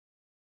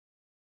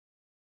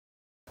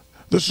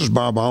This is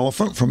Bob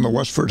Oliphant from the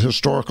Westford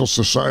Historical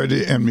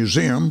Society and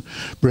Museum,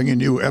 bringing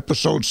you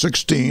episode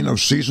 16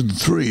 of season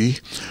 3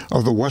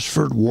 of the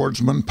Westford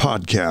Wardsman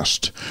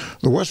podcast.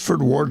 The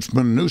Westford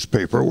Wardsman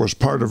newspaper was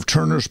part of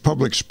Turner's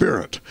Public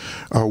Spirit,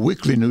 a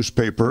weekly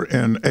newspaper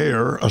in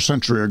Ayer a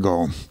century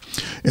ago.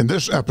 In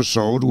this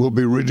episode, we'll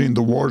be reading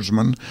the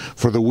Wardsman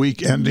for the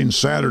week ending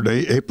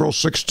Saturday, April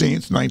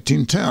 16,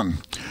 1910.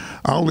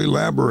 I'll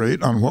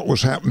elaborate on what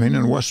was happening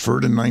in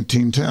Westford in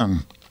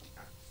 1910.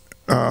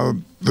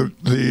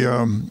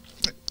 The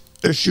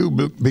issue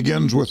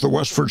begins with the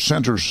Westford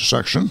Centers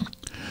section.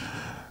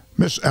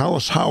 Miss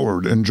Alice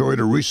Howard enjoyed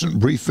a recent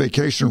brief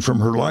vacation from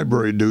her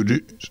library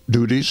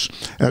duties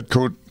at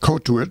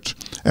Cotuit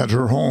at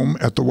her home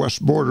at the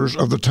west borders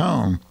of the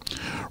town.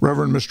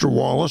 Reverend Mr.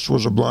 Wallace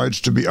was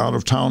obliged to be out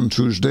of town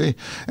Tuesday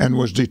and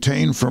was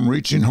detained from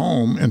reaching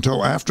home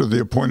until after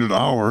the appointed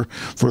hour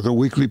for the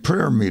weekly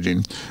prayer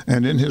meeting,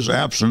 and in his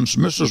absence,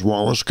 Mrs.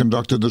 Wallace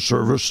conducted the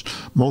service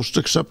most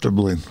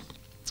acceptably.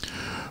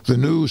 The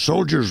new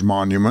Soldiers'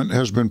 Monument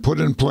has been put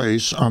in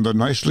place on the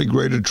nicely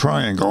graded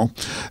triangle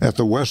at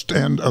the west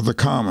end of the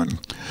Common.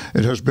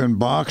 It has been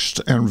boxed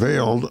and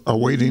veiled,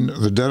 awaiting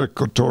the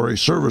dedicatory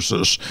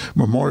services,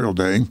 Memorial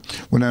Day,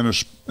 when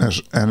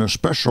a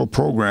special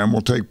program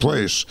will take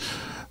place.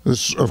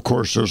 This, of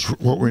course, is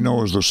what we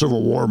know as the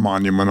Civil War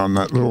Monument on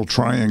that little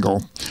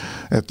triangle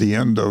at the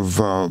end of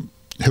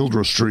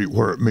Hildreth Street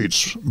where it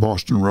meets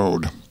Boston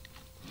Road.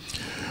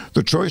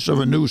 The choice of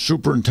a new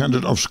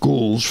superintendent of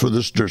schools for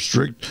this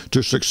district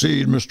to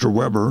succeed Mr.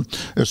 Weber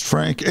is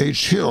Frank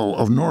H. Hill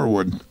of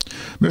Norwood.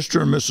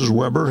 Mr. and Mrs.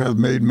 Weber have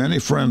made many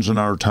friends in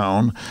our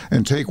town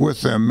and take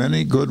with them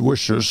many good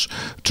wishes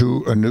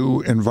to a new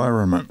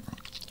environment.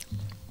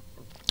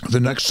 The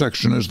next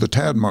section is the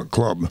Tadmuck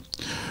Club,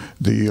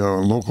 the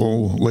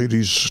local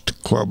ladies'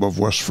 club of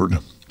Westford.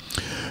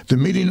 The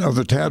meeting of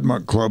the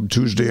Tadmuck Club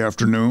Tuesday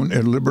afternoon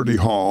in Liberty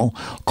Hall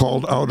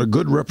called out a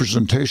good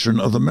representation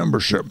of the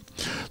membership.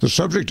 The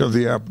subject of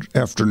the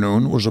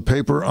afternoon was a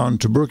paper on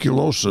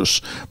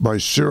tuberculosis by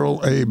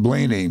Cyril A.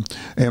 Blaney,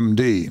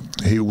 M.D.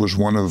 He was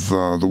one of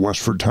the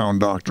Westford Town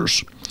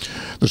doctors.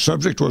 The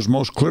subject was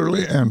most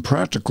clearly and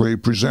practically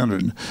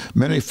presented.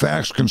 Many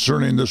facts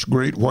concerning this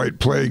great white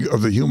plague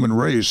of the human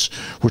race,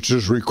 which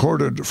is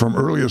recorded from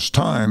earliest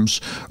times,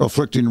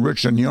 afflicting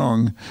rich and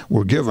young,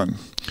 were given.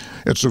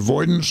 Its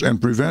avoidance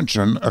and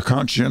prevention, a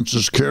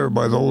conscientious care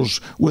by those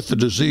with the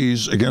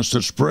disease against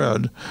its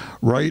spread,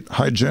 right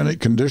hygienic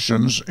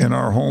conditions in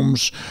our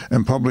homes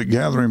and public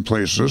gathering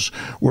places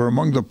were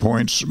among the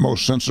points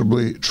most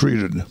sensibly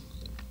treated.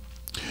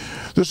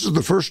 This is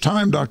the first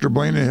time Dr.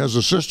 Blaney has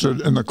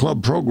assisted in the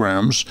club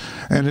programs,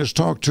 and his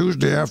talk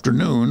Tuesday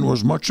afternoon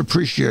was much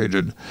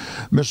appreciated.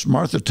 Miss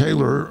Martha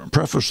Taylor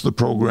prefaced the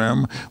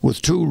program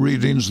with 2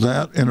 readings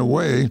that, in a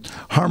way,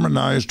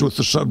 harmonized with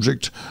the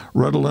subject,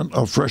 redolent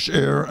of fresh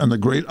air and the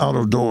great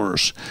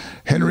out-of-doors.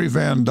 Henry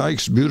Van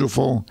Dyke's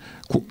beautiful,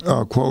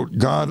 quote,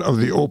 God of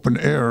the Open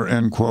Air,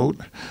 end quote,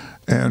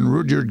 and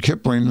Rudyard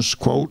Kipling's,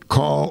 quote,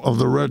 Call of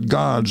the Red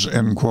Gods,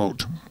 end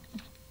quote.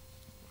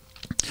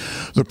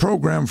 The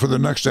program for the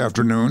next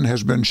afternoon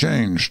has been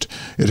changed.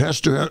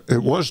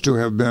 It was to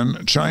have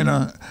been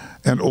China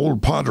and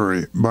Old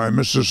Pottery by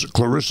Mrs.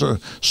 Clarissa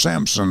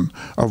Sampson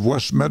of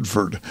West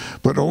Medford,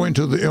 but owing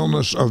to the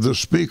illness of the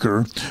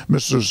speaker,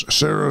 Mrs.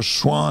 Sarah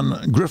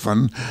Swan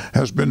Griffin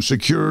has been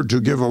secured to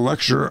give a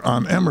lecture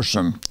on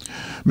Emerson.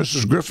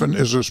 Mrs. Griffin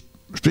is a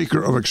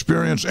speaker of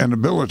experience and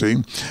ability,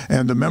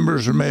 and the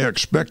members may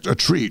expect a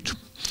treat.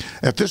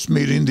 At this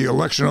meeting, the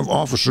election of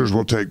officers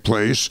will take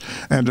place,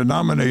 and a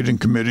nominating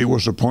committee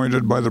was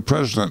appointed by the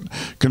president,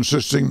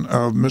 consisting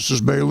of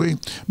Mrs. Bailey,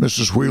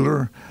 Mrs.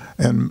 Wheeler,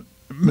 and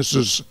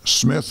Mrs.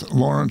 Smith,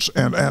 Lawrence,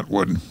 and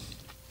Atwood.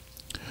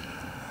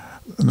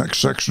 The next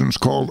section is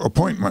called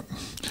Appointment.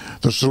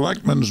 The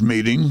Selectmen's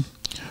meeting,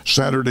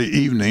 Saturday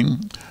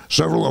evening,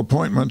 several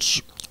appointments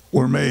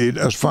were made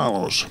as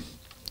follows.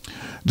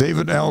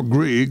 David L.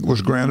 Grieg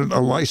was granted a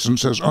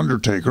license as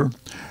undertaker,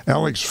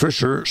 Alex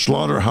Fisher,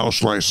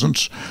 slaughterhouse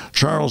license,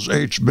 Charles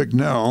H.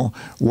 Bicknell,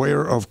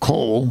 weigher of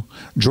coal,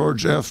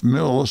 George F.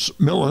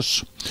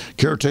 Millis,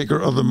 caretaker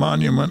of the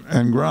monument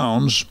and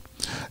grounds,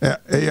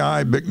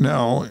 A.I.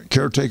 Bicknell,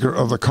 caretaker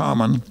of the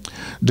common,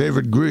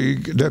 David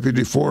Grieg,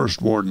 deputy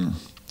forest warden.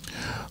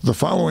 The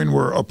following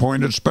were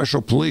appointed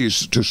special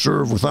police to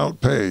serve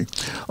without pay: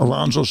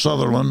 Alonzo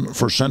Sutherland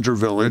for Center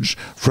Village,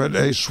 Fred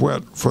A.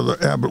 Sweat for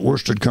the Abbott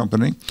Worsted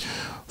Company,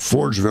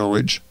 Forge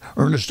Village,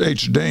 Ernest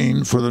H.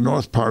 Dane for the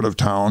north part of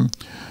town,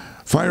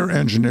 fire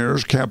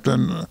engineers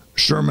Captain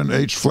Sherman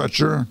H.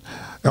 Fletcher,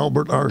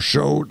 Albert R.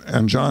 Schote,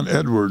 and John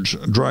Edwards,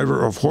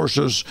 driver of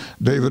horses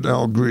David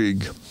L.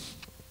 Grieg.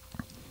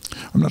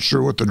 I'm not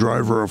sure what the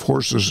driver of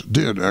horses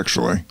did,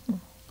 actually.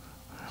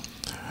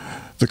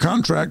 The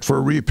contract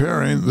for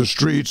repairing the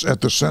streets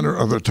at the center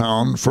of the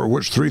town, for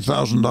which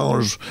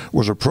 $3,000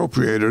 was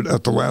appropriated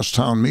at the last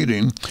town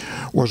meeting,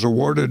 was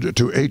awarded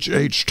to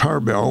H.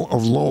 Tarbell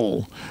of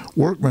Lowell.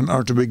 Workmen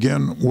are to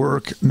begin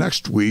work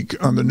next week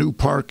on the new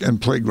park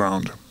and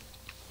playground.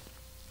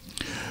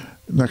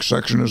 Next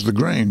section is the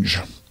Grange.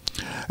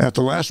 At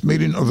the last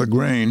meeting of the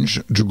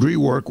Grange, degree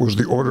work was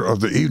the order of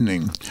the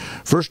evening.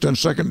 First and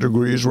second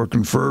degrees were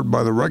conferred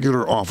by the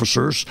regular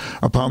officers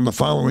upon the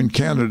following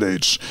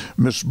candidates: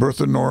 Miss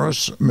Bertha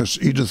Norris, Miss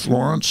Edith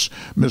Lawrence,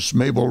 Miss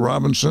Mabel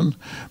Robinson,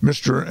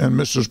 Mr. and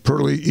Mrs.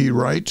 Pearlie E.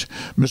 Wright,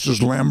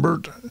 Mrs.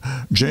 Lambert,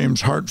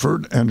 James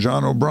Hartford, and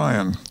John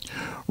O'Brien.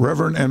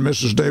 Reverend and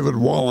Mrs. David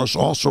Wallace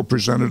also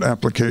presented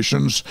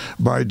applications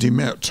by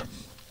DeMitt.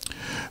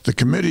 The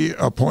committee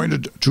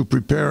appointed to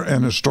prepare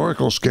an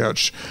historical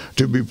sketch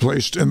to be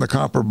placed in the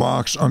copper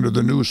box under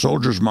the new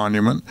Soldiers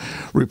Monument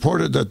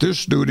reported that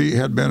this duty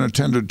had been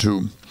attended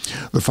to.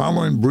 The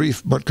following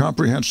brief but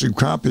comprehensive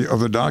copy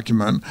of the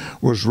document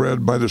was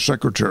read by the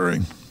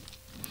secretary.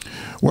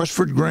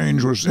 Westford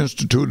Grange was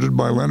instituted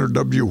by Leonard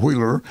W.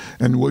 Wheeler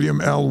and William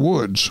L.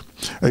 Woods.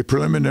 A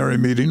preliminary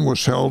meeting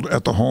was held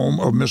at the home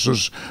of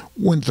Mrs.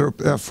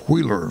 Winthrop F.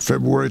 Wheeler,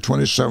 February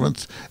 27,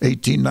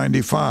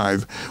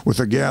 1895, with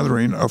a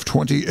gathering of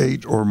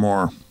 28 or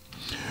more.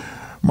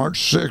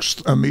 March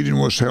 6th, a meeting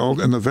was held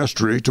in the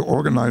vestry to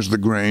organize the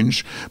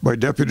Grange by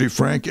Deputy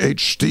Frank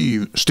H.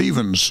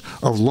 Stevens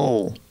of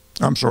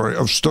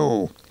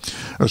Stowe,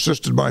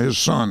 assisted by his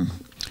son.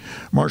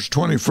 March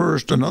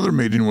 21st, another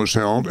meeting was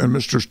held, and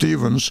Mr.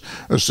 Stevens,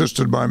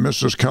 assisted by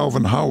Mrs.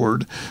 Calvin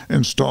Howard,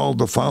 installed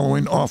the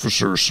following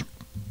officers: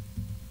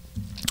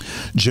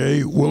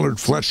 J. Willard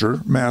Fletcher,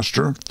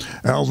 Master;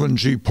 Alvin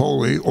G.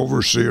 Poley,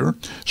 Overseer;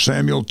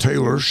 Samuel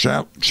Taylor,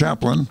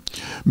 Chaplain;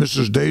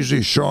 Mrs.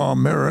 Daisy Shaw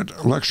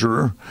Merritt,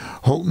 Lecturer;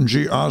 Houghton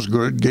G.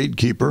 Osgood,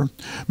 Gatekeeper;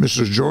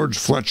 Mrs. George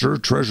Fletcher,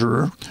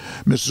 Treasurer;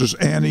 Mrs.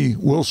 Annie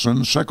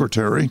Wilson,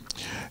 Secretary;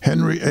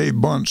 Henry A.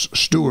 Bunce,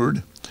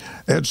 Steward;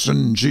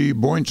 Edson G.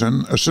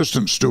 Boynton,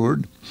 Assistant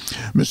Steward;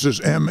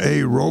 Mrs. M.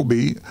 A.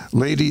 Roby,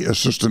 Lady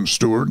Assistant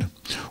Steward;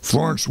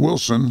 Florence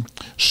Wilson,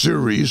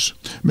 Ceres;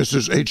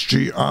 Mrs. H.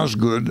 G.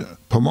 Osgood,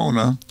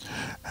 Pomona;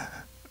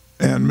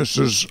 and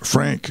Mrs.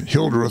 Frank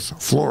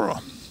Hildreth,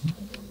 Flora.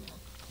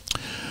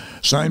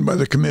 Signed by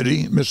the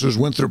committee, Mrs.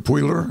 Winthrop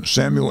Wheeler,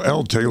 Samuel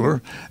L.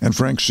 Taylor, and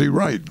Frank C.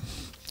 Wright.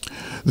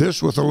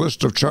 This, with a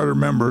list of charter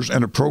members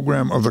and a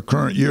program of the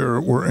current year,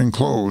 were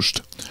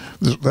enclosed.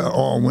 That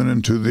all went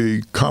into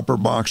the copper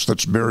box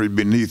that's buried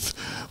beneath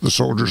the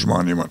Soldiers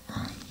Monument.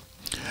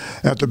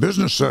 At the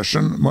business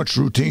session, much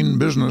routine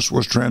business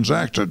was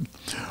transacted.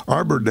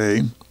 Arbor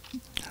Day,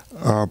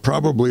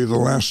 probably the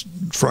last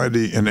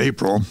Friday in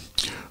April,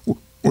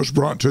 was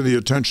brought to the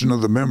attention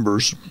of the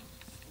members.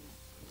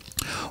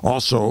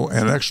 Also,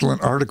 an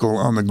excellent article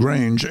on the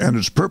Grange and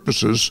its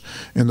purposes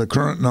in the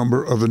current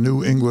number of the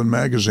New England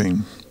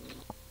magazine.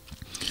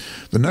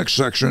 The next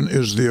section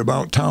is the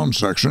About Town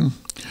section.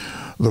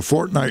 The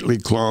Fortnightly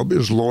Club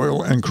is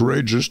loyal and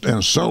courageous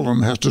and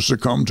seldom has to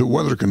succumb to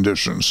weather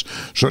conditions,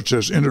 such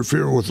as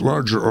interfere with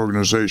larger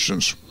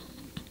organizations.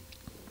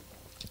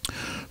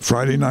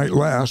 Friday night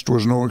last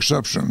was no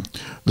exception.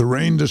 The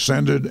rain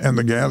descended and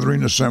the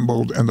gathering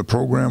assembled, and the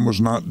program was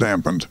not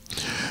dampened.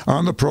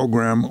 On the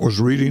program was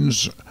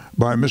readings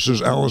by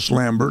Mrs. Alice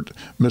Lambert,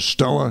 Miss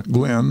Stella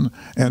Glenn,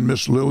 and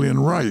Miss Lillian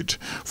Wright.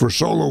 For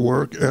solo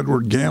work,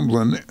 Edward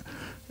Gamblin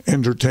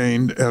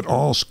entertained at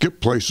all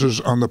skip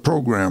places on the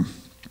program.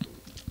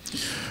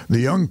 The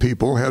young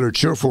people had a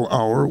cheerful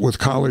hour with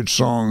college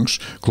songs,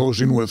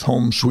 closing with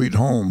Home Sweet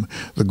Home,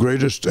 the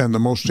greatest and the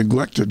most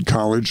neglected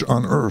college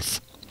on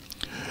earth.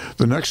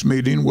 The next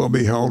meeting will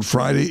be held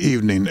Friday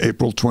evening,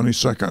 April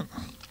 22nd.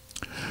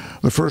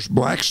 The first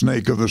black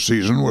snake of the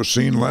season was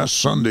seen last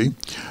Sunday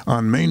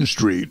on Main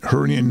Street,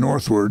 hurrying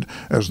northward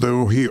as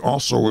though he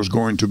also was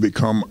going to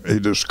become a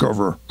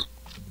discoverer.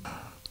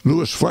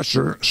 Lewis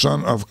Fletcher,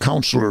 son of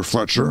Councillor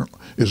Fletcher,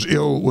 is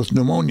ill with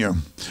pneumonia.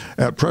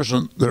 At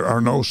present, there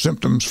are no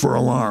symptoms for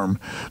alarm.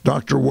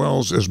 Dr.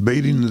 Wells is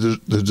baiting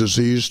the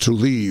disease to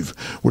leave,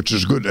 which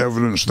is good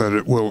evidence that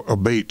it will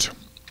abate.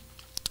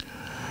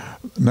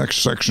 Next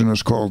section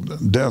is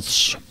called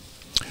Deaths.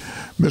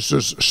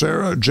 Mrs.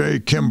 Sarah J.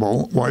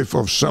 Kimball, wife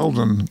of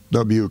Selden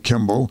W.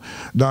 Kimball,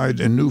 died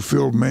in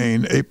Newfield,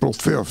 Maine, April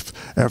 5th,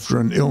 after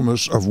an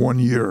illness of 1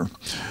 year.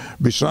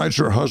 Besides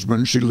her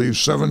husband, she leaves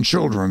 7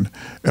 children: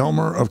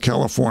 Elmer of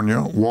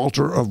California,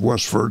 Walter of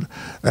Westford,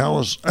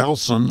 Alice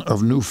Elson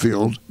of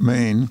Newfield,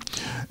 Maine,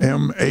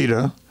 M.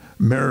 Ada,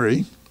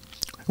 Mary,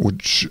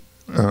 which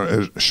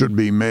should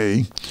be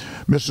May,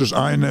 Mrs.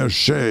 Inez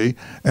Shea,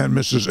 and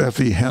Mrs.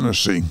 Effie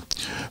Hennessy.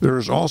 There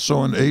is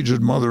also an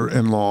aged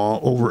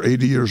mother-in-law, over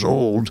 80 years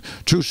old,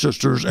 2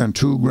 sisters, and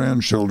 2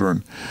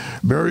 grandchildren.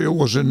 Burial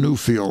was in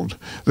Newfield.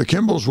 The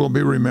Kimballs will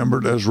be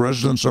remembered as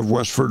residents of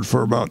Westford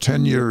for about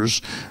 10 years,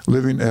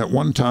 living at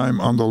one time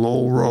on the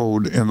Lowell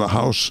Road in the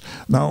house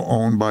now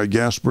owned by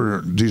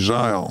Gasper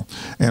Desile,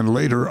 and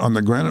later on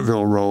the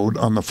Graniteville Road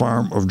on the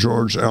farm of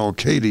George L.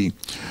 Cady.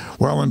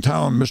 While in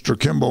town, Mr.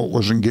 Kimball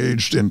was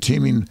engaged in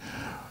teaming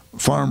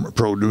farm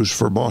produce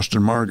for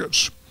Boston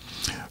Margot's.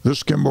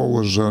 This Kimball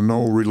was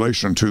no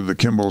relation to the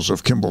Kimballs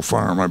of Kimball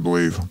Farm, I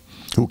believe,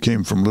 who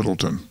came from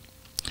Littleton.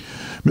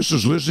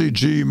 Mrs. Lizzie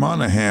G.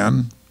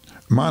 Monahan,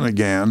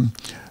 Monaghan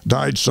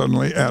died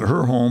suddenly at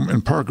her home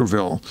in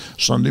Parkerville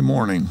Sunday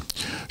morning.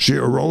 She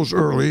arose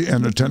early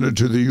and attended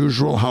to the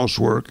usual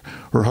housework.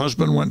 Her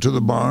husband went to the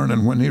barn,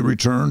 and when he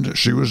returned,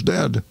 she was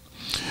dead.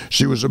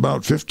 She was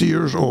about 50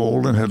 years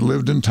old and had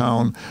lived in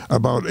town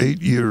about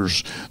 8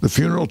 years. The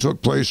funeral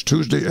took place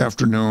Tuesday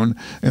afternoon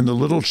in the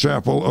little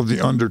chapel of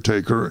the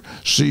undertaker,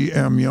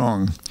 C.M.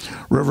 Young.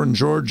 Reverend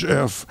George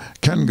F.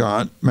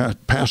 Kengott,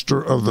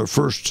 pastor of the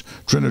First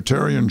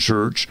Trinitarian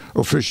Church,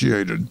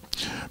 officiated.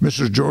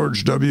 Mrs.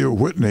 George W.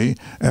 Whitney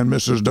and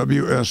Mrs.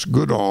 W.S.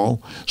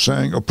 Goodall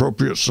sang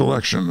appropriate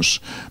selections.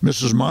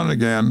 Mrs.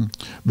 Monaghan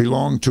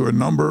belonged to a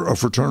number of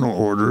fraternal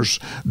orders,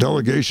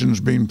 delegations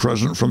being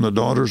present from the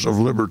Daughters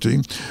of Liberty,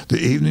 the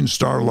Evening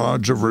Star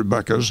Lodge of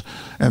Rebecca's,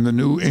 and the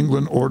New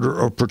England Order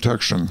of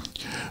Protection.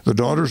 The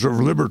Daughters of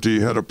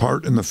Liberty had a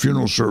part in the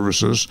funeral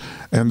services,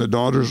 and the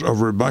Daughters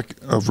of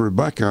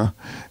Rebecca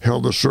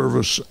held a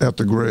service at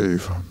the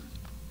grave.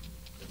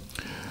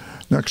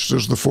 Next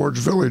is the Forge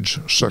Village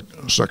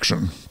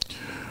section.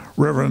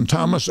 Reverend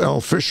Thomas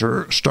L.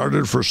 Fisher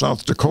started for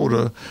South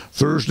Dakota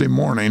Thursday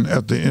morning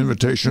at the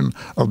invitation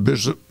of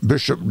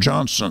Bishop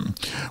Johnson,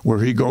 where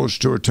he goes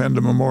to attend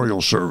a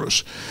memorial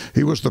service.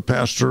 He was the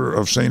pastor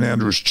of St.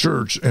 Andrew's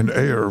Church in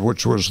Ayer,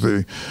 which was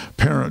the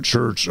parent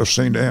church of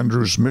St.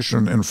 Andrew's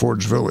Mission in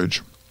Forge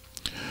Village.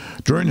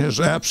 During his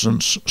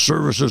absence,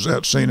 services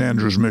at St.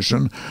 Andrew's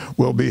Mission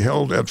will be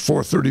held at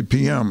 4:30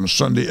 p.m.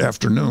 Sunday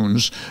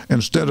afternoons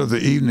instead of the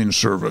evening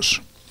service.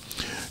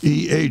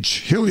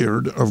 E.H.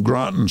 Hilliard of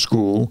Groton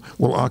School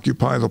will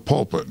occupy the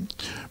pulpit.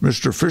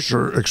 Mr.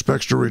 Fisher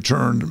expects to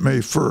return May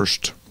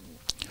 1st.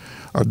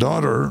 A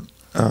daughter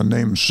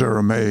named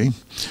Sarah May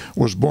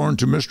was born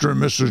to Mr. and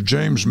Mrs.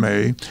 James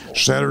May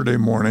Saturday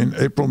morning,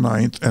 April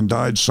 9th, and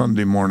died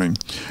Sunday morning.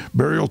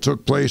 Burial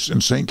took place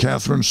in St.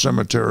 Catherine's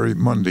Cemetery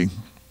Monday.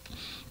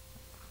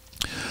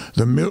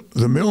 The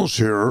mills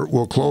here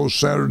will close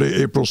Saturday,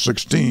 April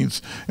 16th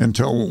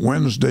until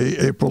Wednesday,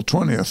 April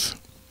 20th.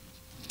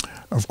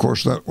 Of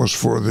course, that was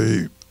for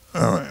the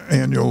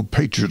annual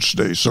Patriots'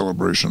 Day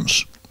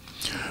celebrations.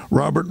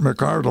 Robert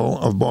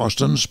McArdle of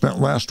Boston spent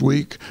last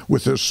week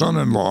with his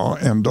son-in-law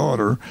and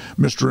daughter,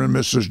 Mr. and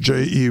Mrs.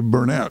 J.E.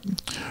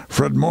 Burnett.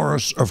 Fred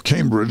Morris of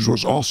Cambridge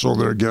was also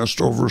their guest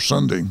over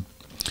Sunday.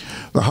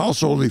 The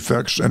household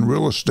effects and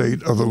real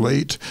estate of the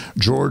late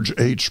George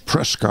H.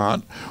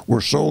 Prescott were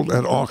sold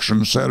at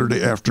auction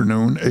Saturday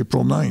afternoon,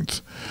 April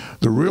 9th.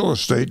 The real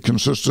estate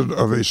consisted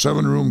of a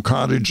 7-room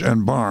cottage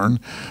and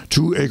barn,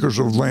 2 acres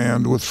of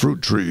land with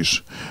fruit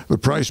trees. The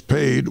price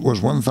paid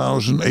was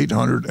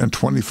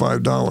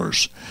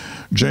 $1,825.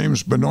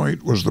 James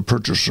Benoit was the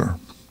purchaser.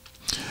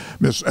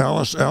 Miss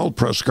Alice L.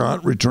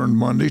 Prescott returned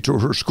Monday to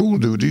her school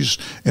duties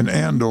in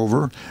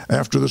Andover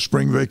after the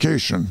spring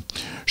vacation.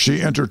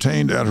 She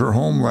entertained at her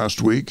home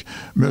last week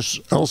Miss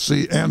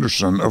Elsie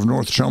Anderson of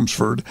North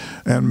Chelmsford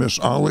and Miss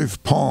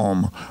Olive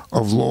Palm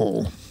of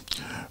Lowell.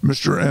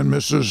 Mr. and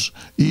Mrs.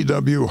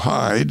 E.W.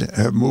 Hyde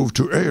have moved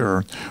to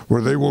Ayer,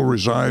 where they will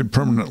reside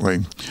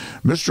permanently.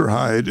 Mr.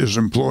 Hyde is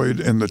employed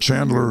in the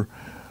Chandler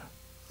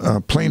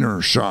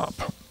planer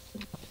shop.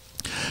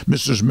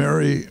 Mrs.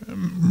 Mary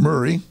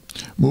Murray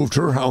moved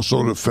her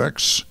household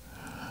effects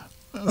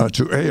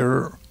to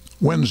Ayer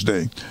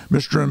Wednesday.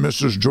 Mr. and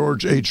Mrs.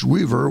 George H.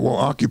 Weaver will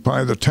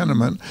occupy the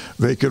tenement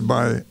vacated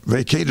by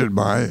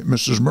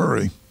Mrs.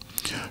 Murray.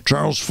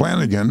 Charles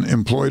Flanagan,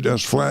 employed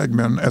as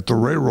flagman at the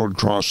railroad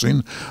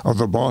crossing of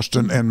the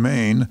Boston and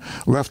Maine,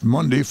 left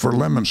Monday for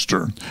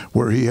Leominster,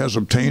 where he has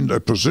obtained a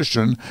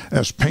position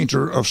as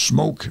painter of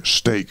smoke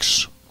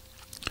stakes.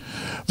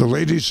 The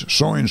Ladies'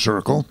 Sewing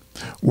Circle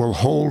will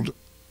hold,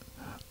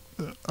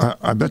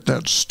 I bet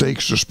that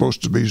stakes are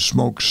supposed to be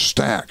smoke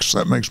stacks.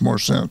 That makes more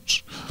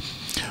sense.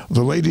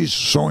 The Ladies'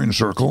 Sewing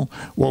Circle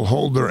will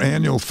hold their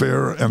annual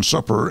fair and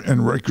supper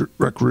in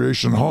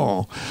Recreation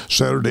Hall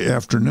Saturday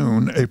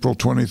afternoon, April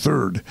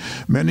 23rd.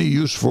 Many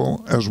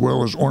useful as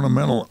well as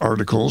ornamental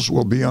articles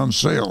will be on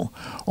sale.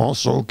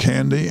 Also,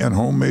 candy and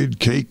homemade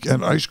cake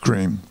and ice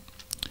cream.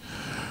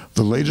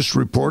 The latest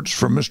reports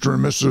from Mr.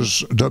 and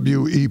Mrs.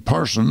 W.E.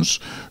 Parsons,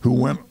 who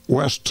went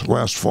west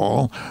last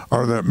fall,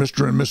 are that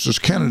Mr. and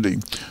Mrs. Kennedy,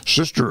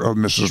 sister of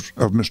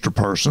Mr.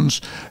 Parsons,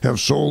 have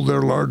sold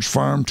their large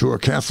farm to a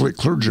Catholic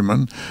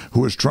clergyman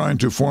who is trying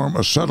to form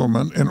a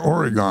settlement in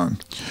Oregon.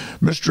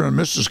 Mr. and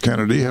Mrs.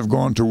 Kennedy have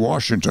gone to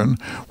Washington,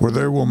 where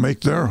they will make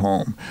their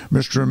home.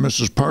 Mr. and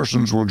Mrs.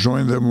 Parsons will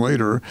join them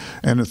later,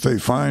 and if they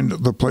find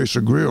the place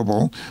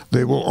agreeable,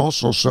 they will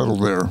also settle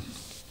there.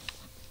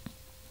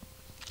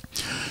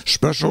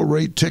 Special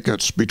rate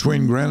tickets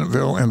between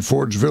Graniteville and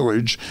Forge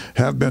Village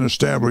have been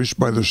established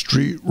by the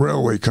Street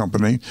Railway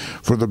Company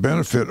for the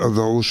benefit of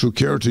those who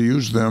care to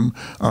use them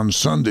on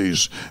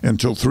Sundays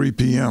until 3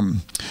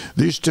 p.m.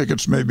 These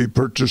tickets may be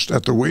purchased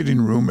at the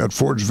waiting room at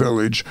Forge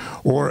Village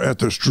or at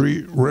the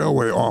Street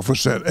Railway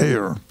office at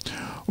Ayer.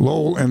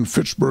 Lowell and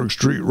Fitchburg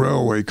Street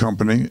Railway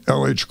Company,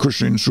 L.H.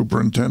 Cushing,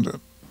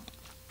 Superintendent.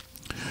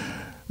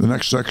 The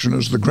next section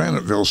is the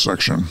Graniteville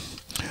section.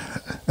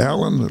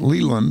 Alan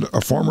Leland,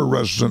 a former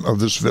resident of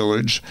this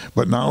village,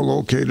 but now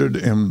located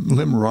in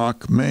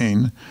Limerick,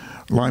 Maine,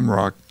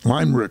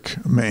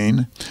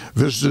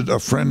 visited a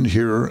friend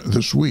here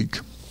this week.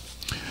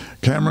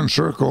 Cameron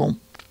Circle,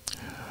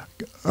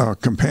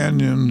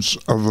 Companions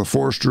of the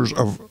Foresters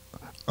of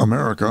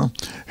America,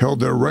 held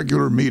their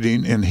regular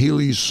meeting in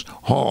Healy's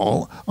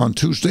Hall on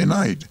Tuesday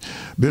night.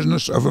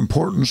 Business of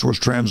importance was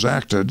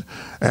transacted,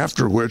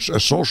 after which a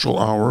social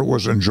hour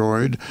was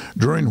enjoyed,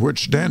 during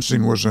which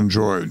dancing was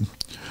enjoyed.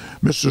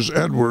 Mrs.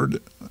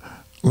 Edward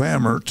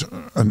Lammert,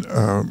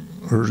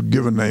 her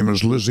given name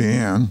is Lizzie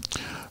Ann,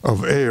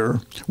 of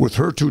Ayer, with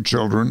her 2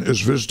 children,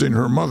 is visiting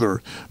her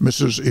mother,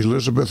 Mrs.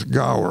 Elizabeth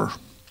Gower.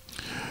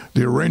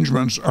 The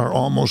arrangements are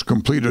almost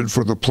completed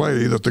for the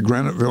play that the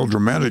Graniteville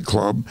Dramatic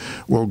Club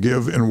will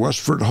give in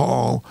Westford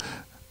Hall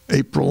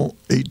April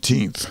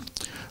 18th.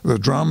 The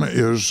drama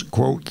is,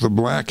 quote, The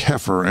Black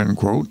Heifer, end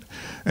quote,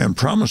 and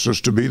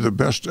promises to be the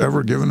best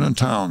ever given in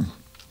town.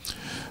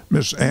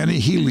 Miss Annie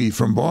Healy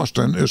from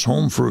Boston is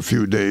home for a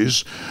few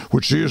days,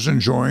 which she is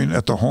enjoying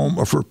at the home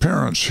of her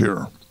parents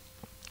here.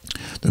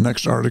 The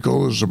next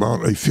article is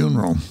about a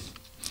funeral.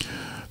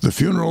 The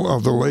funeral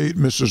of the late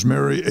Mrs.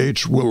 Mary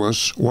H.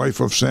 Willis, wife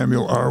of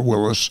Samuel R.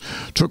 Willis,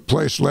 took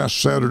place last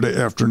Saturday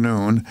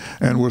afternoon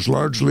and was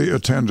largely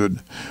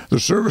attended. The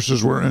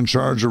services were in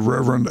charge of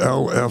Reverend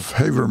L. F.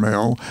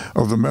 Havermale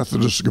of the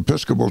Methodist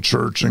Episcopal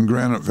Church in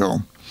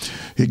Graniteville.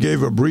 He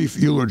gave a brief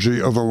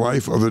eulogy of the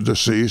life of the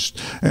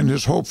deceased, and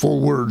his hopeful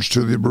words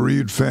to the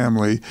bereaved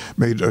family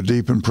made a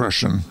deep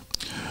impression.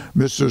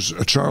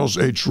 Mrs. Charles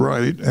H.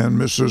 Wright and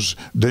Mrs.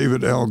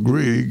 David L.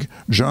 Grieg,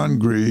 John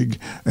Grieg,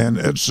 and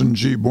Edson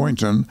G.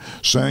 Boynton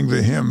sang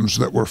the hymns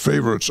that were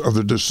favorites of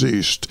the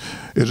deceased,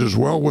 It Is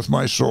Well With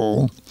My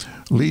Soul,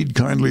 Lead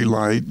Kindly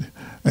Light,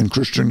 and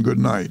Christian Good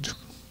Night.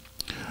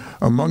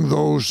 Among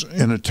those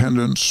in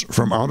attendance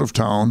from out of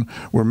town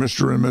were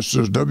Mr. and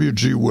Mrs.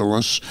 W.G.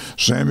 Willis,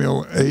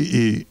 Samuel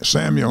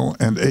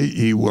and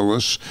A.E.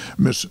 Willis,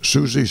 Miss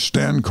Susie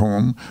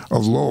Stancombe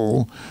of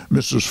Lowell,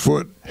 Mrs.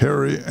 Foote,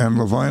 Harry, and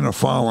Lavina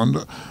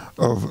Folland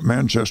of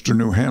Manchester,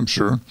 New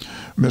Hampshire,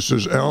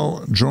 Mrs.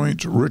 L.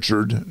 Joint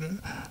Richard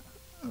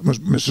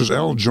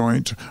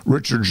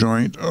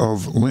Joint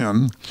of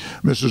Lynn,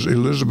 Mrs.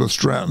 Elizabeth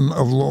Stratton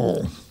of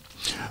Lowell.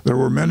 There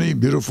were many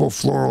beautiful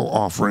floral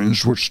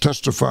offerings which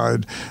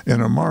testified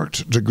in a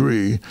marked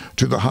degree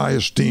to the high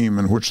esteem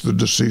in which the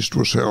deceased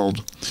was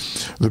held.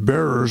 The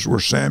bearers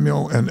were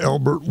Samuel and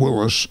Elbert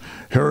Willis,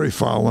 Harry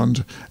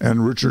Folland,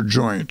 and Richard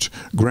Joint,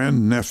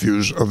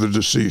 grandnephews of the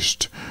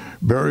deceased.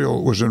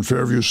 Burial was in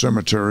Fairview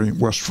Cemetery,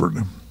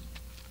 Westford.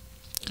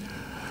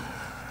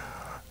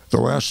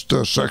 The last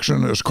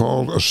section is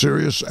called A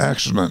Serious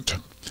Accident.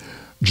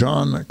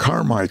 John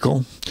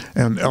Carmichael,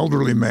 an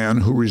elderly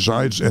man who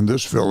resides in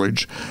this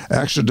village,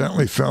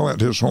 accidentally fell at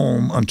his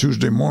home on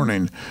Tuesday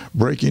morning,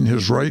 breaking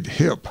his right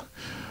hip.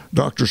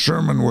 Dr.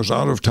 Sherman was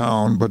out of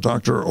town, but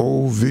Dr.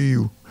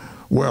 O.V.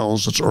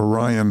 Wells, that's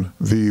Orion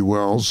V.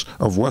 Wells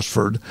of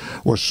Westford,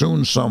 was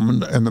soon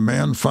summoned, and the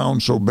man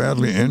found so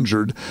badly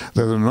injured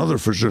that another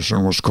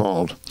physician was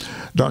called.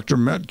 Dr.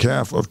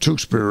 Metcalf of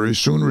Tewksbury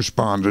soon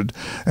responded,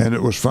 and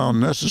it was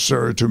found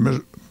necessary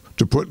to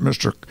put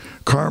Mr.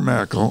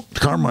 Carmichael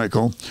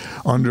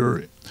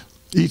under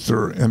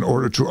ether in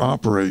order to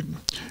operate.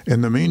 In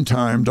the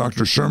meantime,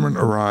 Dr. Sherman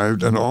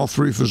arrived, and all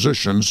 3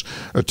 physicians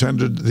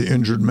attended the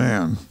injured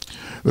man.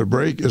 The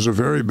break is a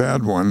very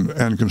bad one,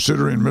 and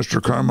considering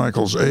Mr.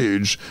 Carmichael's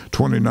age,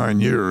 29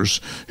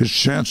 years, his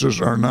chances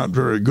are not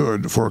very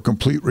good for a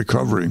complete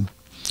recovery.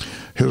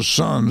 His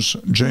sons,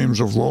 James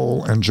of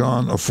Lowell and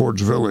John of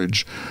Ford's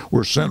Village,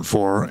 were sent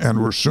for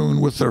and were soon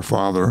with their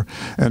father,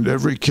 and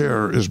every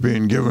care is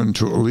being given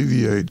to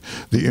alleviate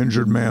the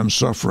injured man's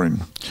suffering.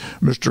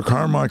 Mr.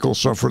 Carmichael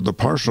suffered the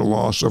partial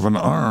loss of an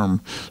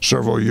arm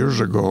several years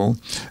ago,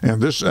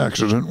 and this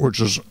accident, which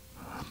is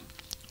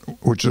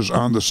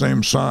on the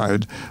same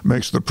side,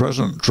 makes the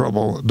present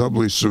trouble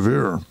doubly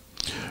severe.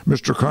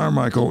 Mr.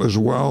 Carmichael is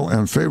well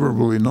and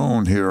favorably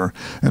known here,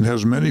 and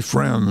has many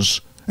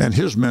friends, and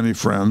his many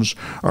friends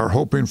are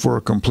hoping for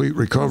a complete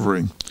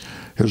recovery.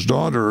 His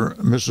daughter,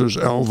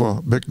 Mrs.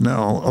 Elva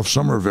Bicknell of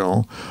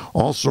Somerville,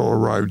 also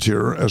arrived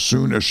here as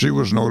soon as she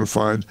was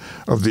notified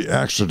of the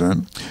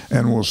accident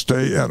and will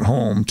stay at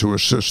home to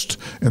assist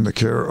in the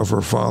care of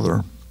her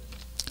father.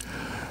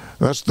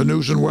 That's the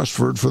news in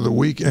Westford for the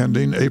week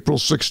ending April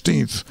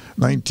 16th,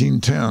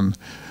 1910.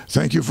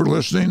 Thank you for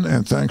listening,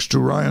 and thanks to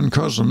Ryan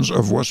Cousins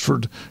of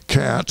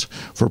WestfordCAT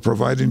for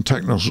providing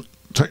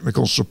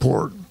technical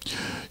support.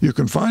 You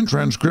can find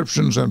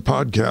transcriptions and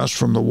podcasts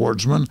from the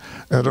Wardsman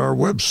at our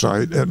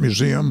website at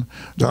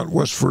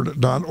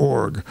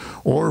museum.westford.org,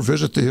 or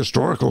visit the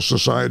Historical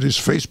Society's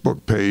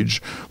Facebook page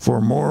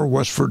for more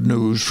Westford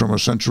news from a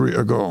century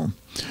ago.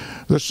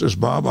 This is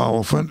Bob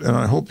Oliphant, and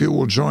I hope you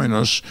will join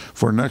us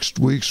for next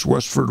week's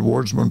Westford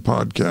Wardsman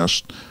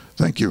podcast.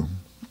 Thank you.